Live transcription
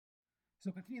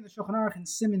So continue the Shulchan Aruch in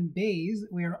Siman Beis.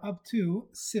 We are up to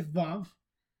Sif Vav,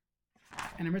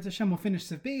 and Amrit Hashem will finish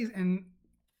Sif Beis and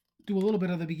do a little bit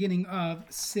of the beginning of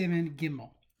Siman Gimel.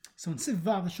 So in Sif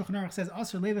Vav, the Shulchan Aruch says,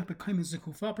 "Asur leilech b'kaim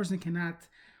zekufa." A person cannot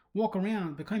walk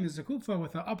around b'kaim zekufa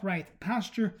with an upright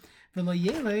posture. V'lo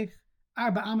yelech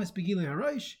arba amas b'gilei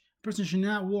harosh. A person should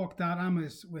not walk da'at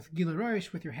amas with gilei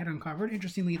harosh, with your head uncovered.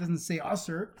 Interestingly, it doesn't say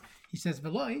asur; he says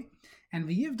v'loi. And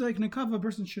v'yivdoik nekava, a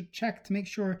person should check to make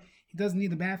sure he doesn't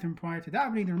need the bathroom prior to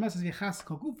davening. The Ramah says v'chas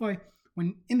kol gufay.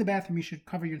 When in the bathroom, you should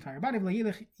cover your entire body.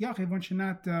 One should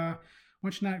not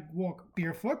walk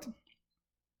barefoot.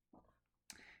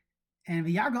 And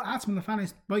v'yagal atzman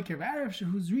lefanis boiker v'erev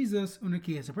shehuz rizos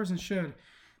unakiyas. A person should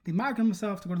be marking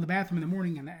himself to go to the bathroom in the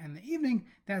morning and the evening.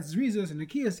 That's rizos and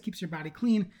nakiyas, keeps your body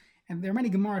clean. And there are many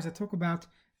gemaras that talk about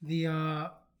the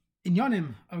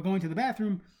inyanim of going to the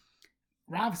bathroom.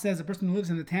 Rav says a person who lives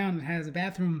in the town that has a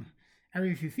bathroom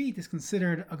every few feet is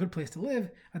considered a good place to live,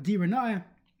 a diranaya.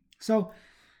 So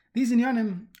these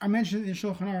inyanim are mentioned in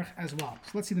Shulchan Aruch as well.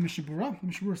 So let's see the Mishnah Berurah. The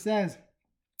Mishnah Berurah says,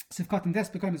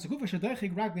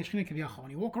 when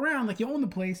you walk around like you own the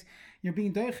place, you're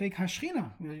being doichik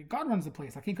hashchina. God runs the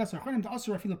place. Even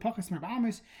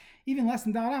less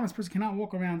than da'at amas, a person cannot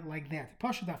walk around like that.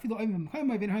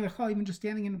 Even just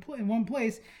standing in one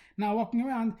place, not walking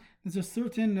around, there's a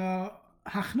certain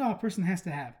hachna a person has to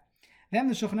have. Then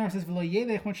the Shulchan Aruch says,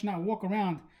 one should not walk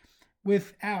around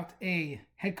without a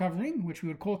head covering, which we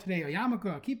would call today a yarmulke,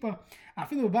 a kippah.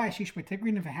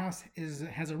 Even if a house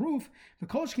has a roof,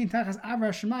 even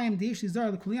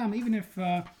if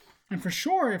and for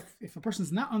sure, if a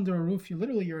person's not under a roof,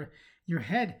 your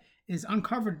head is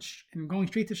uncovered and going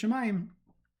straight to Shemayim,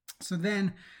 so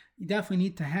then you definitely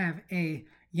need to have a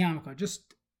yarmulke.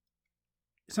 Just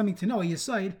something to know,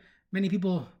 aside, many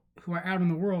people who are out in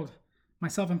the world,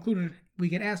 myself included, we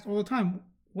get asked all the time,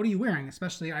 what are you wearing?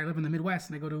 Especially, I live in the Midwest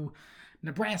and I go to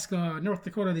Nebraska, North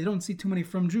Dakota. They don't see too many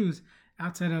from Jews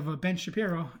outside of Ben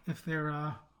Shapiro if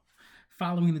they're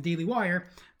following the Daily Wire.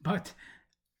 But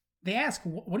they ask,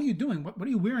 what are you doing? What are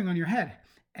you wearing on your head?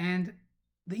 And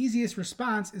the easiest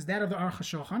response is that of the Aruch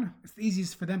HaShulchan. It's the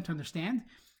easiest for them to understand.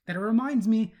 That it reminds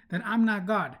me that I'm not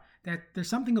God. That there's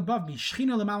something above me.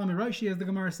 Shechina l'mala miroshi, as the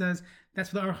Gemara says.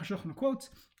 That's what the Aruch HaShulchan quotes.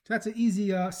 So that's an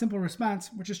easy, simple response,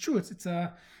 which is true. It's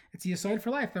a aside for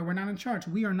life that we're not in charge.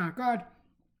 We are not God.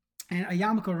 And a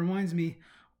yarmulke reminds me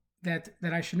that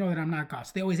I should know that I'm not God.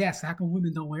 So they always ask, how come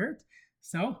women don't wear it?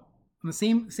 So the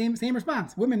same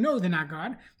response. Women know they're not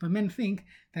God, but men think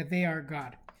that they are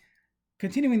God.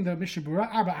 Continuing the Mishnah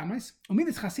Berurah, arba amas. Even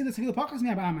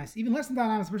less than that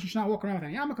amas, a person should not walk around with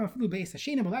a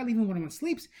yarmulke. But even when one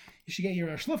sleeps, you should get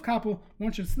your shluf kapel.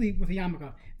 One should sleep with a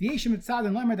yarmulke. V'yeshem etzad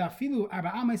and lemer dafilu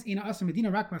arba amas ina asur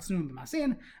medina rak b'atznum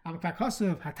b'masin. Avak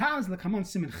hasav hataz lekamon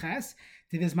simin ches.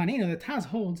 The Taz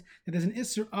holds that there's an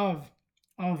isser of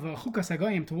chukas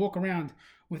hagoyim to walk around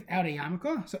without a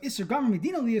yarmulke. So isser gamer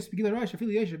medina liyas b'gilei rosh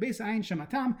afilu yesh beis ayin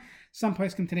shamatam. Some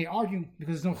places can today argue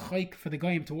because there's no chayk for the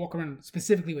goyim to walk around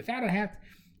specifically without a hat.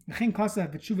 V'chein kasa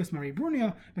v'tshuvas mari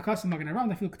brunia because magen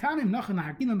around afilu ktanim nachan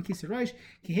laharbilam kisei rosh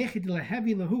ki hechid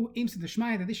lehevi lahu imsa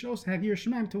d'shmaya, that they should also have your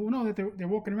shemaim to know that they're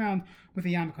walking around with a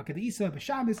yarmulke. Kedisa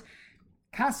b'Shabbos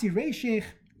kasi reishech.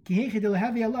 Now, when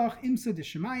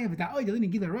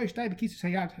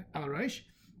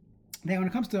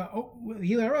it comes to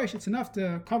Gilei Harosh, it's enough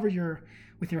to cover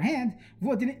with your hand.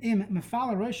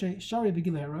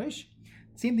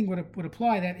 Same thing would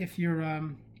apply that if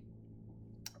you're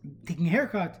taking a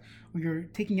haircut or you're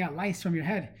taking out lice from your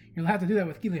head, you're allowed to do that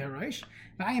with Gilei Harosh.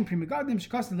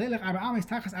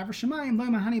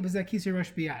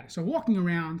 So walking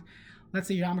around, let's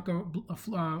say your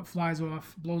yarmulke flies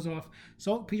off, blows off.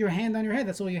 So put your hand on your head.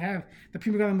 That's all you have. The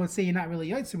Pri Megadim would say you're not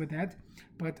really yotze with that,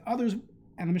 but others,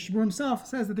 and the Mishnah Berurah himself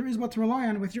says that there is what to rely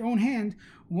on with your own hand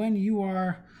when you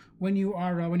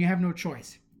have no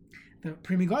choice. The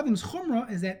Pri Megadim's chumrah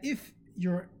is that if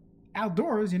you're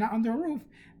outdoors, you're not under a roof,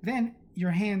 then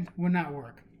your hand will not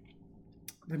work.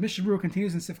 The Mishnah Berurah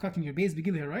continues in Sifkat in your base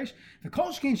b'gilei harosh. The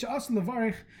kol shkein she'asu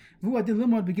levarich v'hu adin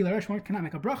limod b'gilei harosh. One cannot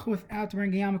make a bracha without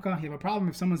wearing a yarmulke. You have a problem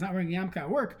if someone's not wearing a yarmulke at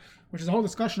work, which is a whole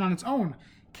discussion on its own.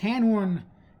 Can one,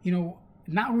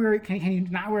 not wear? Can you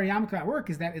not wear a yarmulke at work?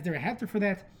 Is there a heter for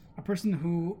that? A person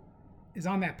who is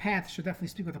on that path should definitely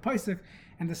speak with a posek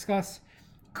and discuss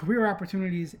career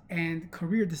opportunities and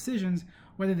career decisions,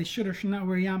 whether they should or should not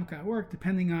wear a yarmulke at work,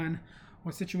 depending on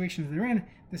what situations they're in.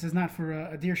 This is not for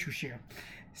a Dirshu share.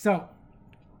 So,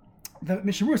 the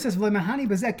Mishabur says,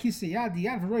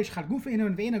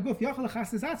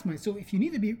 so if you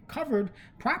need to be covered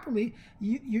properly,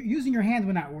 using your hand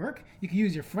will not work. You can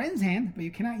use your friend's hand, but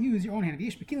you cannot use your own hand. You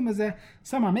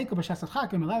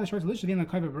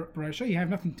have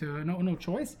nothing to, no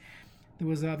choice. There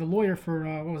was the lawyer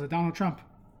for Donald Trump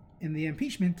in the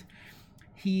impeachment.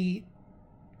 He's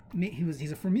a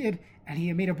Fermid, and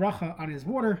he made a bracha on his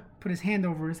water, put his hand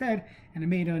over his head, and it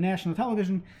made national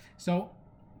television. So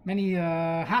many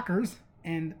hackers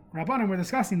and Rabbanim were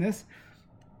discussing this,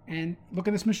 and look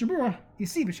at this Mishabura. You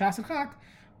see, b'shas chak,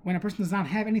 when a person does not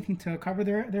have anything to cover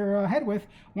their head with,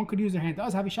 one could use their hand.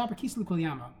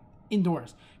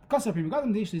 Indoors. Make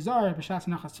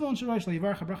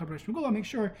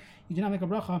sure you do not make a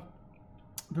bracha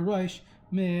b'rosh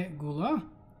megula.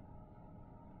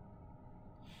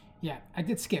 Yeah, I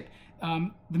did skip.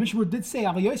 The Mishnah did say,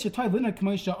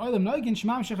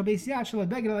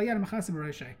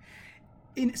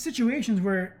 in situations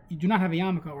where you do not have a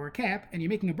yarmulke or a cap and you're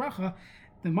making a bracha,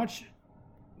 the much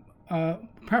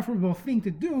preferable thing to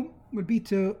do would be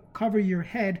to cover your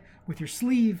head with your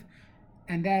sleeve,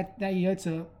 and that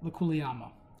yotza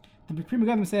l'kuliyama. The Prima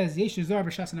Gadim says, Yesh Zar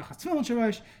b'shas nachas tefillin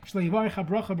shorosh shlo yivarich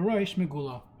habracha b'rosh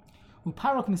megula.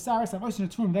 Uparok nesaris avosin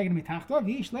atfurim veged mitachtav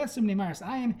yesh lesum nemaris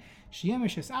ayin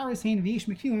sheyemesh esaris hein v'yesh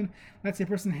mekilin. Let's say a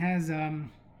person has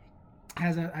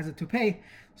a toupee,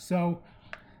 so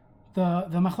the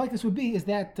machlekes would be is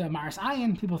that maris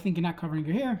ayin, people think you're not covering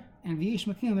your hair, and v'yesh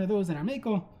mekilin are those that are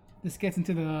meko. This gets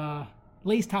into the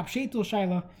lace top sheitul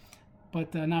shaila,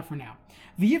 but not for now.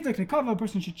 V'yivdek nekava, a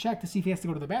person should check to see if he has to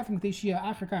go to the bathroom. T'eshia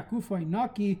achar kufay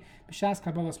naki b'shas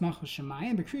kabbalas malchus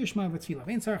shemayim b'kriyas shema v'tfilah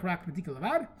vein tzarich rak b'dika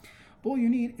levad. All you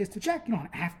need is to check. You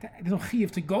don't have to. There's no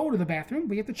chiyuv to go to the bathroom,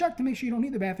 but you have to check to make sure you don't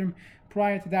need the bathroom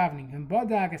prior to davening. And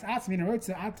badag as atzmin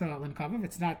roitza ata l'nkavav.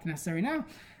 It's not necessary now.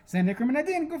 Then nekrim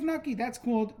guf naki. That's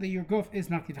called that your guf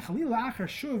is naki. The chalila achar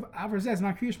shuv averzez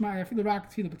nakriyish ma'afilu rak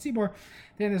tefila b'tzibor.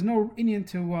 Then there's no Indian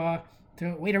to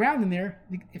wait around in there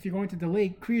if you're going to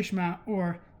delay kriyishma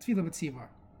or tefila b'tzibor.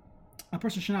 A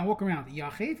person should not walk around.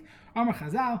 Yachiv, Amar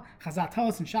Chazal tell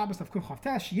us in Shabbos of Kuf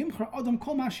Chavtesh, Yimchar Adam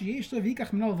Kol Ma Sheyesh Lo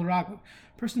V'Yikach Minol V'Raglo.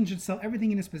 Person should sell everything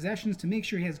in his possessions to make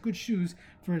sure he has good shoes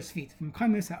for his feet. From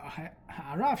Kamis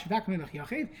Ha'arav Shadak Melech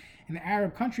Yachiv, in the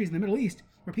Arab countries in the Middle East,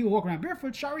 where people walk around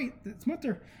barefoot, Shari, it's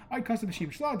mutter. I'd cost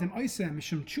b'shem shla, dem oisa,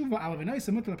 mishum tshuva, alav and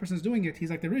oisa, mutter, the person's doing it. He's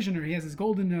like the Rishner, he has his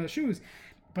golden shoes,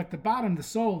 but the bottom, the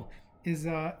sole, is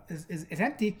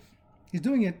empty. He's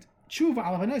doing it. Tshuva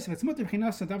alav and oisa, it's mutter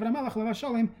b'chinasa, David HaMelech lava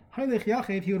shalem, haylech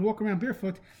yachiv, he would walk around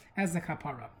barefoot as the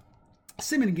kapara.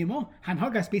 Siman Gimel,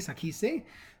 hanhagas beis hakisei.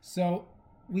 So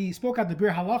we spoke out the bir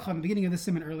halacha in the beginning of the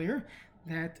siman earlier,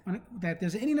 that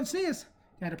there's an Indian of tznius,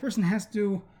 that a person has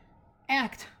to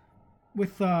act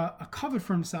with a cover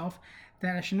for himself,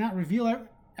 that I should not reveal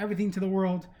everything to the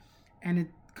world, and it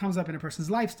comes up in a person's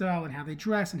lifestyle and how they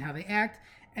dress and how they act,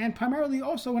 and primarily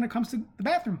also when it comes to the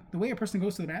bathroom. The way a person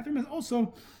goes to the bathroom is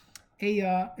also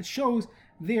it shows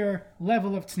their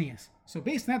level of tznius. So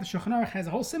based on that, the Shulchan Aruch has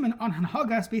a whole siman on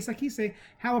hanhagas beis hakisei,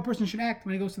 how a person should act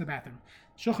when he goes to the bathroom.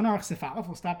 Shulchan Aruch Sif Aleph,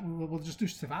 we'll just do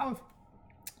Sif Aleph.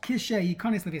 Kishe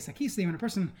yikanis lebeis hakisei, when a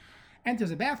person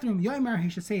enters a bathroom, Yomer, he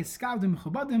should say, Skavdim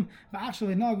Chubadim,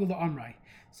 Va'ashal Nagul Amrai.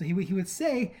 So he would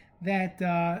say that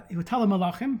he would tell the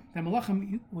Malachim that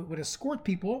Malachim would escort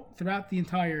people throughout the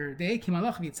entire day. Ki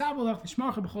Malachim Yitzavolach,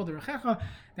 V'shmarcha B'chol Derechecha,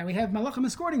 that we have Malachim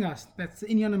escorting us. That's the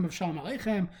Inyanim of Shalom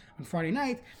Aleichem on Friday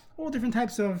night. All different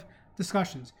types of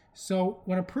discussions. So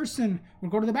when a person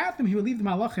would go to the bathroom, he would leave the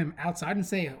Malachim outside and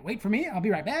say, wait for me, I'll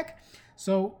be right back.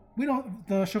 So we don't.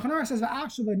 The Shulchan Aruch says that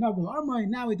actually Nagul Amrai.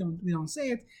 Now we don't say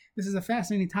it. This is a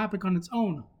fascinating topic on its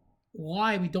own.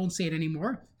 Why we don't say it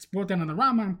anymore? It's brought down on the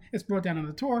Rambam. It's brought down on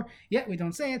the Torah. Yet we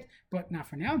don't say it, but not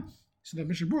for now. So the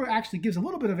Mishnah Berurah actually gives a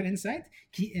little bit of an insight.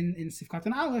 Ki in Sifkat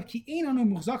and Aleph. Ki einanu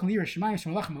muchzak l'yirah shemayim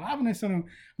shemalachim alavanasanu.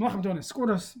 Malachim don't escort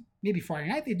us. Maybe Friday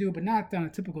night they do, but not on a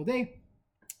typical day.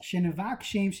 Shenavak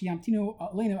shem sheyamtinu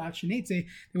aleinu ad shenetze.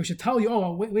 We should tell you,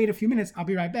 oh, wait a few minutes. I'll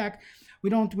be right back. We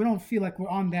don't feel like we're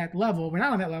on that level. We're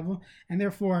not on that level, and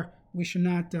therefore we should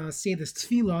not say this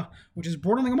tefillah, which is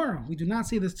brought in the Gemara. We do not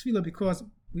say this tefillah because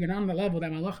we are not on the level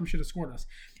that Malachim should escort us.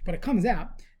 But it comes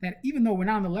out that even though we're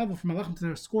not on the level for Malachim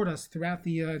to escort us throughout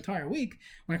the entire week,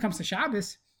 when it comes to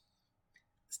Shabbos,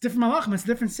 it's different Malachim. It's a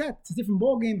different set. It's a different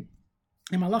ball game.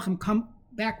 And Malachim come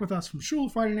back with us from Shul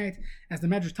Friday night, as the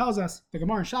Medrash tells us, the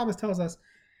Gemara in Shabbos tells us,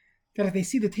 that if they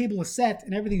see the table is set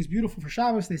and everything is beautiful for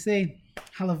Shabbos, they say,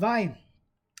 Halavai,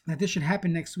 that this should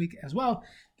happen next week as well.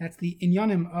 That's the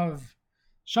inyanim of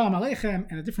Shalom Aleichem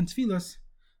and the different tefillos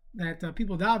that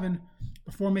people daven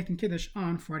before making Kiddush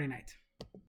on Friday night.